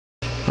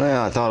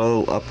Well, I thought a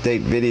little update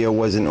video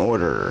was in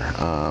order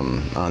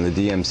on the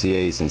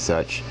DMCAs and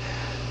such.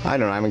 I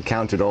don't know, I haven't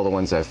counted all the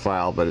ones I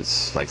filed, but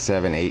it's like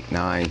 7, 8,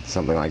 9,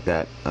 something like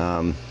that.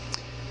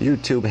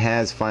 YouTube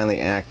has finally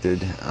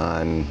acted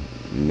on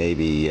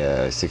maybe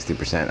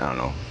 60%, I don't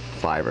know,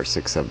 5 or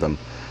 6 of them,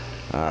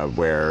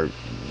 where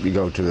you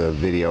go to the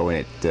video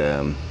and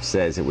it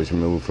says it was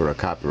removed for a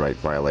copyright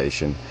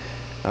violation.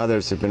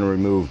 Others have been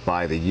removed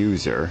by the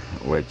user,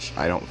 which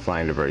I don't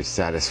find a very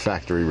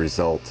satisfactory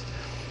result.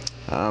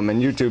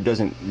 And YouTube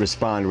doesn't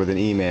respond with an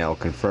email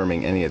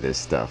confirming any of this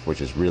stuff,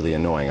 which is really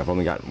annoying. I've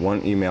only got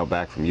one email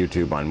back from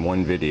YouTube on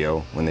one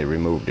video when they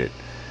removed it.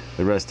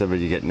 The rest of it,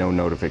 you get no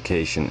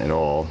notification at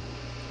all.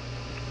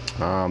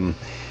 A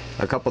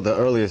couple of the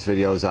earliest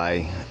videos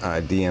I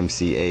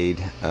DMCA'd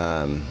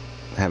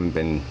haven't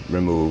been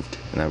removed,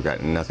 and I've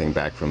gotten nothing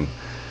back from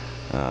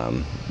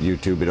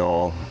YouTube at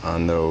all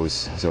on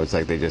those. So it's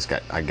like they just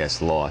got, I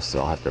guess, lost,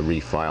 so I'll have to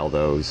refile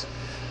those.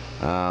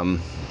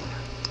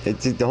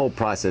 The whole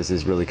process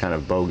is really kind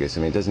of bogus.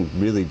 I mean, it doesn't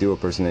really do a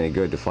person any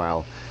good to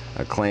file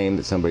a claim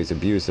that somebody's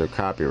abused their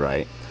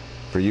copyright,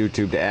 for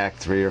YouTube to act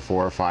 3 or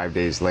 4 or 5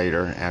 days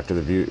later after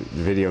the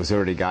video's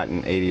already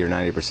gotten 80 or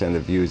 90% of the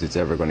views it's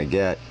ever going to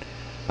get.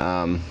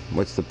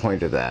 What's the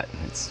point of that?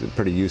 It's a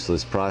pretty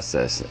useless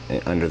process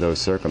under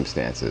those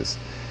circumstances.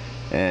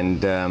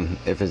 And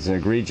if it's an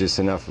egregious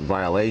enough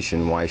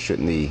violation, why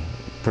shouldn't the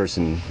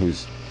person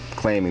who's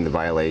claiming the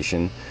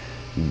violation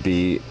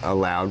be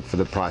allowed for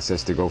the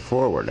process to go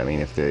forward? I mean,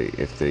 if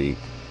the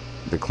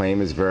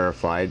claim is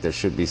verified, there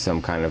should be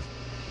some kind of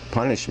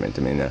punishment.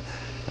 I mean,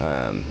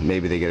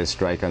 maybe they get a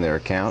strike on their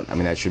account. I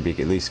mean, that should be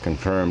at least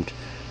confirmed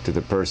to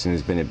the person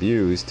who's been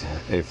abused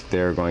if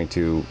they're going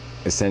to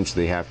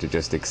essentially have to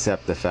just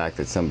accept the fact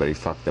that somebody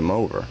fucked them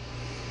over.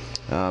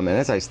 And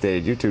as I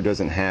stated, YouTube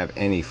doesn't have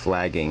any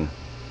flagging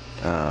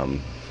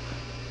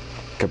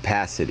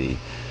capacity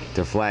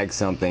to flag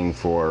something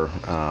for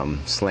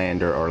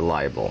slander or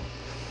libel.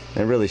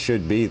 It really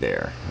should be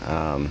there.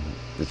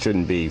 It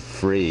shouldn't be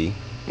free,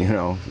 you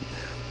know.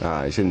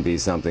 It shouldn't be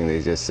something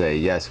they just say,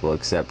 yes, we'll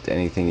accept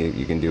anything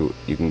you can do.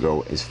 You can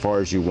go as far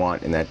as you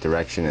want in that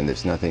direction, and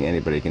there's nothing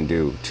anybody can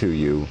do to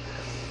you,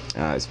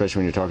 especially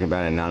when you're talking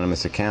about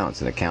anonymous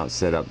accounts, an account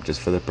set up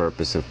just for the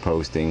purpose of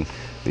posting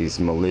these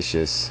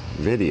malicious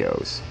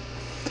videos.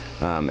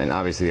 And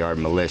obviously they are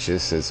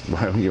malicious, as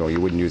you know,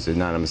 you wouldn't use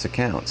anonymous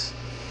accounts.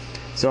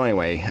 So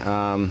anyway,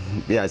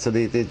 yeah, so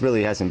it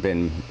really hasn't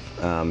been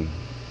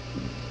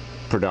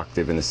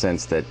productive in the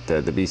sense that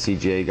the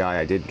BCJ guy,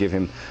 I did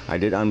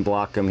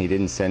unblock him. He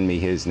didn't send me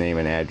his name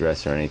and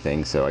address or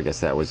anything, so I guess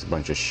that was a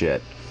bunch of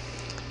shit.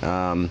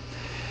 And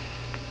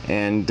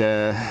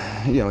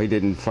you know, he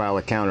didn't file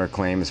a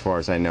counterclaim as far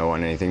as I know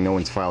on anything. No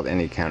one's filed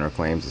any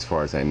counterclaims as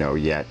far as I know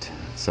yet,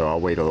 so I'll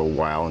wait a little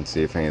while and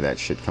see if any of that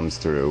shit comes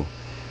through,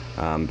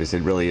 because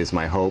it really is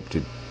my hope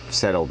to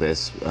settle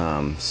this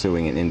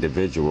suing an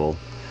individual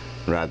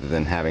rather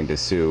than having to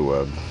sue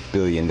a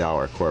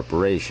billion-dollar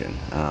corporation.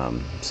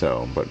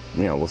 But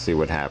you know, we'll see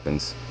what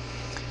happens.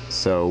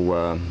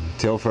 So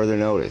till further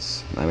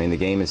notice, I mean, the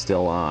game is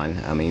still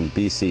on. I mean,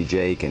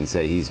 BCJ can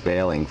say he's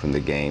bailing from the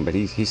game, but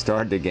he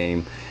started the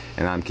game,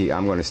 and I'm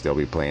going to still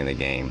be playing the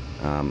game.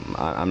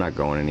 I'm not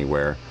going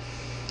anywhere.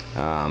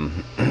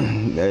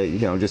 You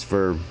know, just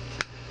to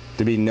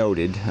be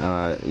noted,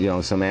 you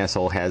know, some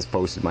asshole has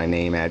posted my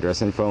name,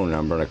 address, and phone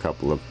number on a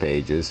couple of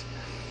pages.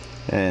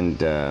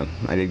 And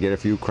I did get a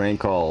few crank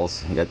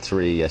calls. I got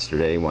 3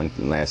 yesterday, 1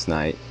 last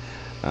night,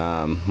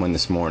 1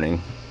 this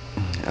morning.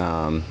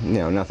 You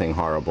know, nothing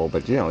horrible,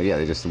 but you know, yeah,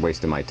 they just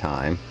wasted my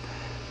time.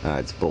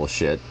 It's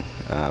bullshit.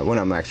 One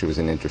of them actually was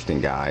an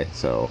interesting guy,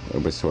 so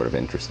it was sort of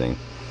interesting.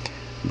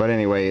 But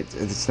anyway,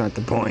 it's not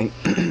the point.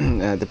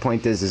 The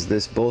point is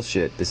this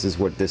bullshit. This is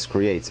what this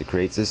creates. It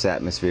creates this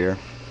atmosphere.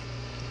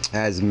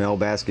 As Mel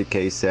Basket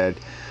Case said,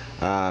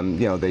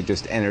 you know, they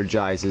just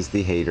energizes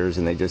the haters,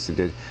 and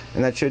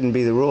and that shouldn't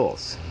be the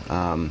rules.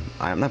 I'm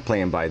not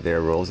playing by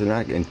their rules. They're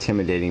not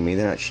intimidating me.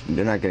 They're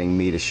not getting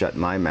me to shut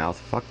my mouth.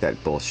 Fuck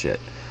that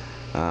bullshit.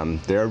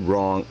 They're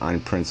wrong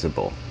on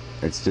principle.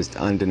 It's just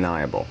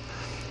undeniable.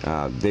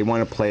 They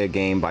want to play a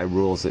game by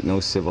rules that no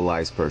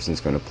civilized person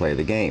is going to play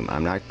the game.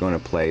 I'm not going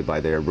to play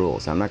by their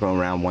rules. I'm not going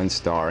around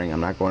one-starring.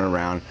 I'm not going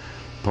around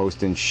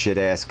posting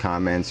shit-ass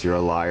comments. You're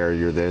a liar.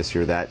 You're this.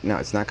 You're that. No,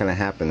 it's not going to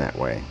happen that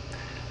way.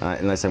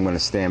 Unless I'm going to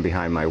stand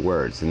behind my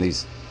words. And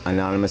these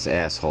anonymous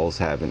assholes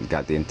haven't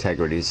got the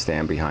integrity to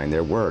stand behind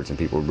their words. And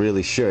people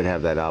really should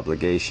have that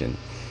obligation.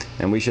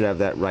 And we should have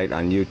that right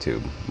on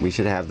YouTube. We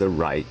should have the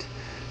right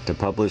to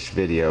publish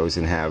videos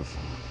and have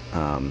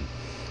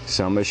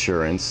some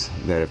assurance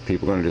that if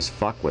people are going to just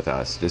fuck with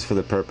us, just for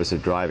the purpose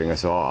of driving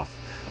us off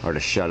or to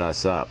shut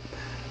us up,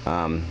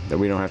 that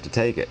we don't have to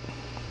take it.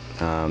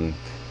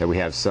 That we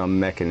have some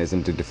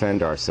mechanism to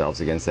defend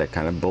ourselves against that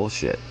kind of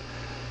bullshit.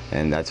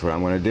 And that's what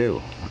I'm going to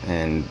do.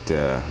 And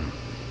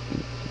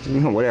you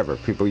know, whatever,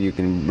 people, you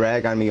can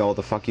rag on me all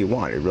the fuck you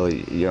want. It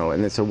really, you know,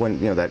 and it's a one,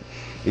 you know, that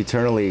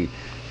eternally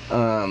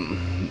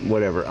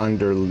whatever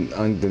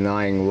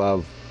undenying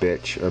love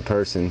bitch or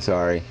person,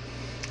 sorry,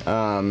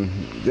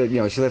 You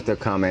know, she left a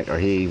comment, or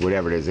he,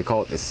 whatever it is. They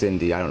call it the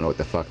Cindy. I don't know what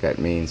the fuck that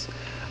means.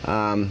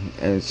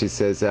 And she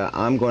says,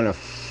 I'm going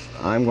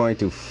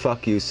to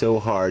fuck you so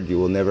hard you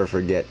will never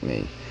forget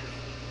me.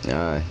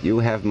 You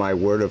have my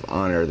word of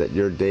honor that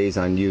your days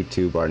on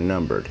YouTube are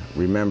numbered.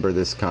 Remember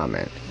this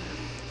comment.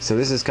 So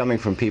this is coming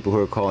from people who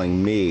are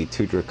calling me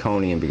too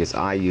draconian because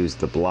I use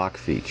the block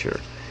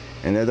feature.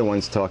 And they're the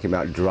ones talking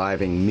about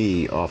driving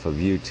me off of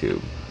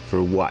YouTube.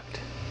 For what?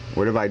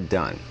 What have I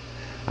done?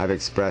 I've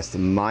expressed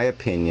my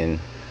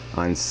opinion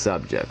on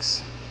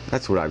subjects.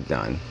 That's what I've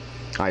done.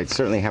 I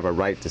certainly have a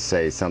right to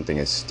say something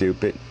is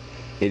stupid,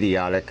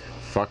 idiotic,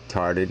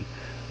 fucktarded.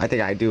 I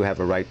think I do have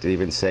a right to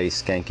even say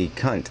skanky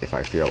cunt if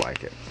I feel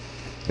like it.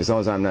 As long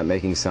as I'm not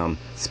making some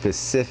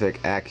specific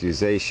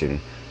accusation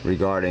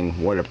regarding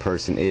what a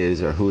person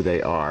is or who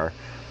they are,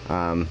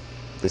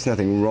 there's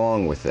nothing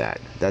wrong with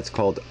that. That's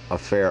called a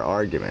fair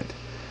argument.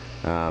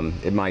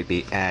 It might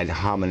be ad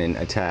hominem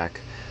attack,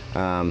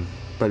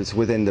 but it's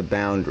within the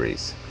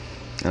boundaries.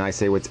 And I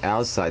say what's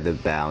outside the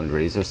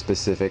boundaries are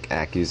specific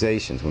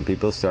accusations. When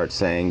people start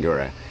saying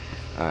you're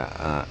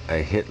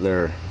a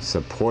Hitler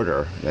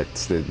supporter,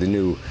 that's the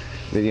new,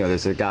 you know,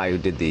 there's a guy who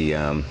did the,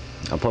 I'll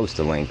post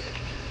a link,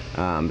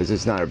 because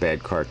it's not a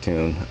bad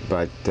cartoon,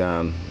 but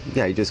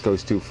yeah, he just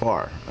goes too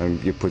far.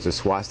 He puts a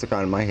swastika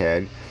on my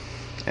head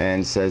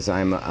and says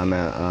I'm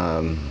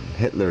a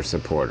Hitler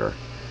supporter.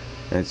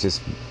 And it's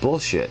just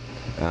bullshit.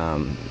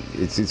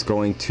 It's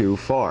going too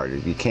far.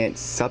 You can't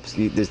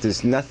substitute.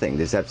 There's nothing.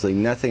 There's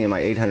absolutely nothing in my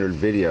 800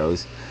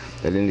 videos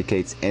that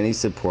indicates any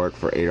support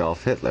for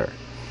Adolf Hitler.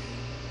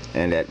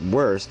 And at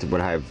worst,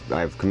 what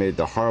I've committed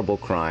the horrible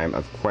crime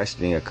of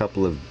questioning a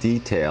couple of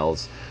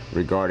details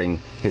regarding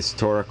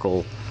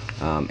historical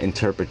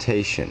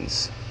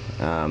interpretations.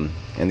 And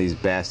these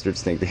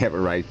bastards think they have a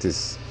right to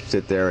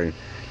sit there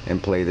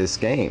and play this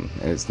game.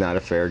 And it's not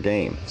a fair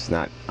game. It's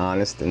not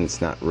honest and it's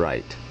not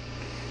right.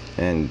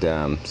 And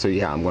so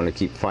yeah, I'm going to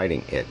keep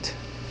fighting it.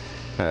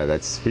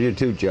 That's for you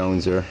too,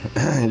 Joneser.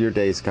 Your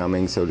day's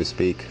coming, so to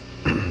speak.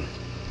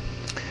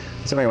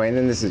 So anyway, and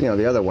then this is, you know,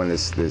 the other one,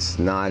 this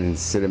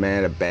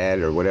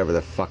non-Cinemanabad or whatever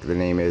the fuck the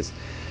name is.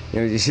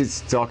 You know,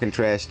 she's talking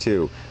trash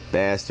too,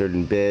 bastard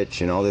and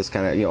bitch and all this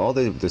kind of, you know, all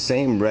the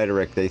same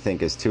rhetoric they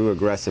think is too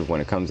aggressive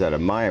when it comes out of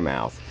my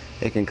mouth.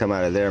 It can come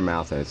out of their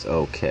mouth and it's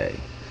okay.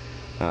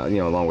 You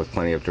know, along with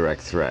plenty of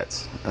direct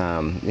threats.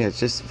 Yeah, it's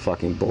just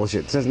fucking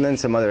bullshit. And then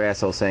some other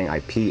asshole saying I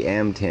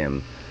PM'd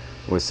him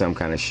with some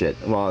kind of shit.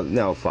 Well,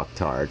 no,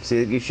 fucktard.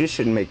 See, you just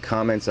shouldn't make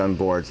comments on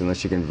boards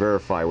unless you can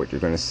verify what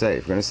you're going to say.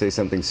 If you're going to say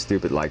something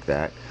stupid like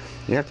that,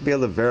 you have to be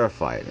able to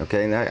verify it,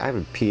 okay? And I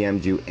haven't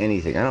PM'd you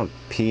anything. I don't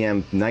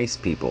PM nice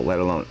people, let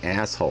alone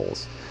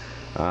assholes.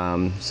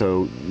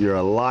 So you're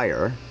a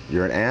liar,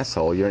 you're an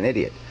asshole, you're an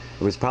idiot.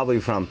 It was probably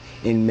from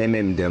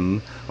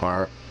inmimimdom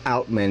or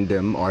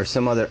outmendum or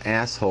some other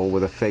asshole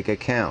with a fake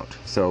account.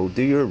 So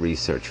do your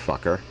research,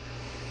 fucker.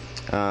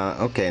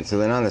 Okay, and so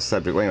then on the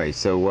subject, anyway,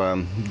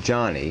 so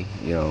Johnny,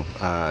 you know,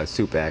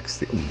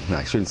 SoupX,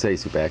 I shouldn't say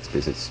SoupX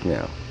because it's, you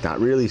know, not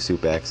really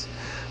SoupX,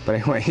 but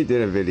anyway, he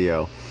did a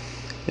video,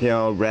 you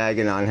know,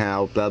 ragging on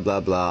how blah blah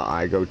blah,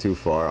 I go too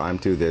far, I'm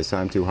too this,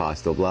 I'm too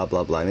hostile, blah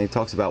blah blah, and he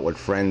talks about what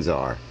friends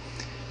are.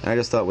 And I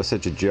just thought it was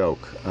such a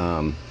joke.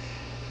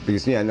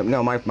 Because, yeah,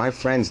 no, my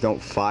friends don't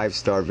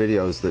 5-star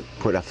videos that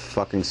put a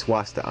fucking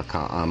swastika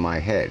on my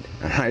head.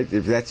 Alright?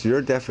 If that's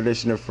your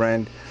definition of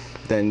friend,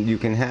 then you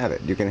can have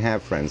it. You can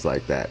have friends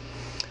like that.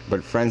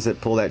 But friends that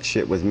pull that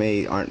shit with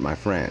me aren't my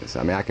friends.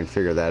 I mean, I can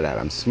figure that out.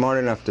 I'm smart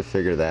enough to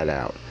figure that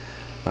out.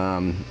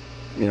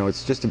 You know,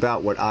 it's just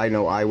about what I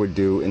know I would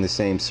do in the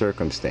same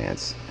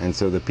circumstance. And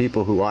so the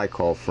people who I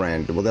call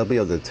friend, well, they'll be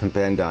able to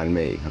depend on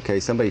me. Okay?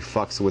 Somebody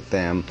fucks with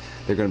them,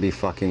 they're going to be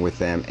fucking with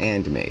them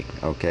and me.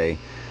 Okay?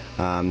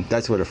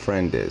 That's what a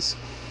friend is.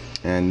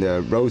 And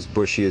Rose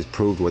Bushy has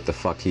proved what the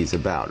fuck he's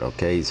about,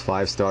 okay? He's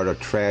 5-star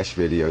trash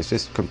videos,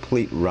 just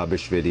complete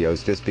rubbish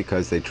videos, just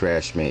because they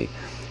trash me.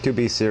 To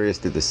Be Serious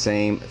did the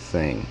same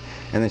thing.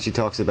 And then she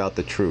talks about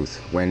the truth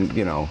when,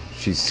 you know,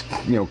 she's,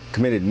 you know,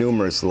 committed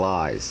numerous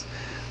lies.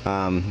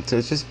 So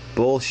it's just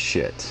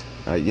bullshit.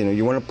 You know,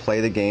 you want to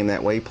play the game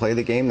that way, play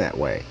the game that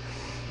way.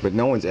 But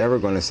no one's ever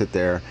going to sit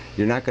there.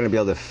 You're not going to be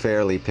able to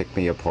fairly pick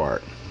me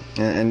apart.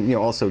 And you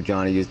know, also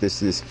Johnny used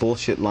this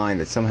bullshit line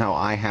that somehow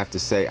I have to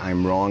say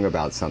I'm wrong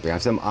about something. I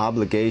have some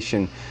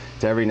obligation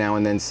to every now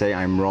and then say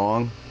I'm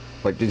wrong.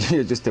 But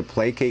just to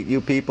placate you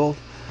people?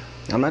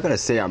 I'm not going to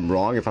say I'm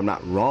wrong if I'm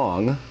not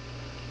wrong.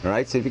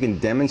 Alright, so if you can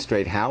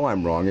demonstrate how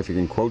I'm wrong, if you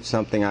can quote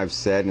something I've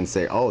said and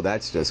say, oh,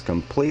 that's just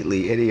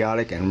completely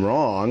idiotic and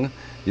wrong,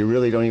 you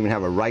really don't even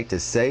have a right to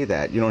say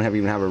that. You don't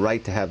even have a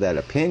right to have that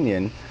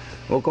opinion.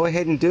 Well, go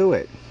ahead and do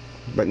it.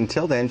 But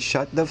until then,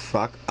 shut the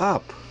fuck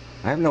up.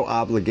 I have no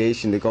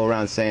obligation to go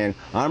around saying,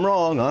 I'm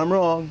wrong, I'm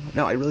wrong.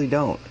 No, I really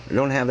don't. I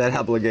don't have that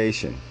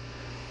obligation.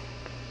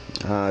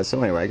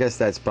 So anyway, I guess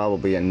that's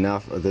probably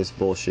enough of this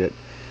bullshit.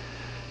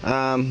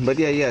 But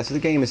yeah, so the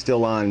game is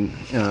still on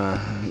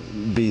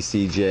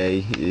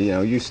BCJ. You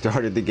know, you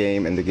started the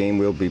game and the game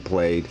will be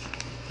played.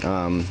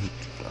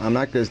 I'm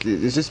not gonna.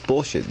 It's just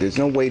bullshit. There's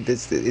no way.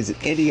 This is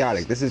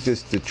idiotic. This is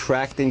just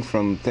detracting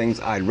from things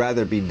I'd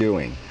rather be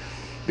doing,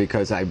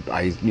 because I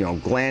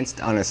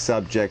glanced on a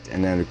subject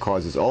and then it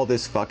causes all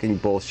this fucking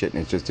bullshit,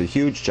 and it's just a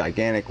huge,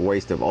 gigantic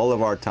waste of all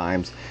of our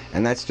times,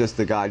 and that's just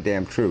the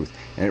goddamn truth.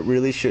 And it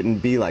really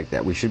shouldn't be like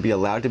that. We should be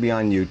allowed to be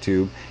on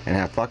YouTube and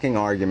have fucking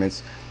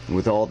arguments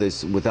with all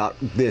this, without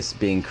this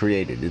being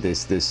created,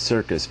 this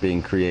circus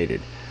being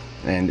created.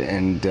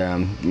 And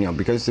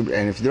because,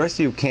 and if the rest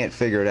of you can't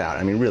figure it out,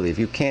 I mean, really, if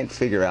you can't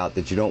figure out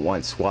that you don't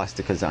want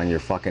swastikas on your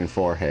fucking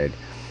forehead,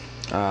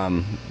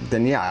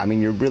 then yeah, I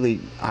mean, you're really,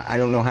 I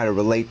don't know how to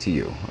relate to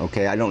you,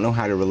 okay? I don't know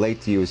how to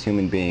relate to you as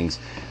human beings,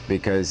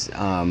 because,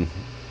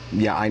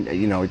 yeah,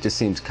 it just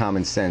seems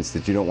common sense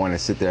that you don't want to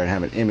sit there and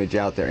have an image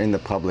out there in the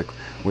public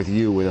with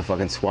you with a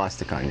fucking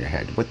swastika on your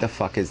head. What the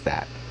fuck is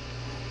that?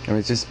 I mean,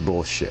 it's just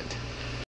bullshit.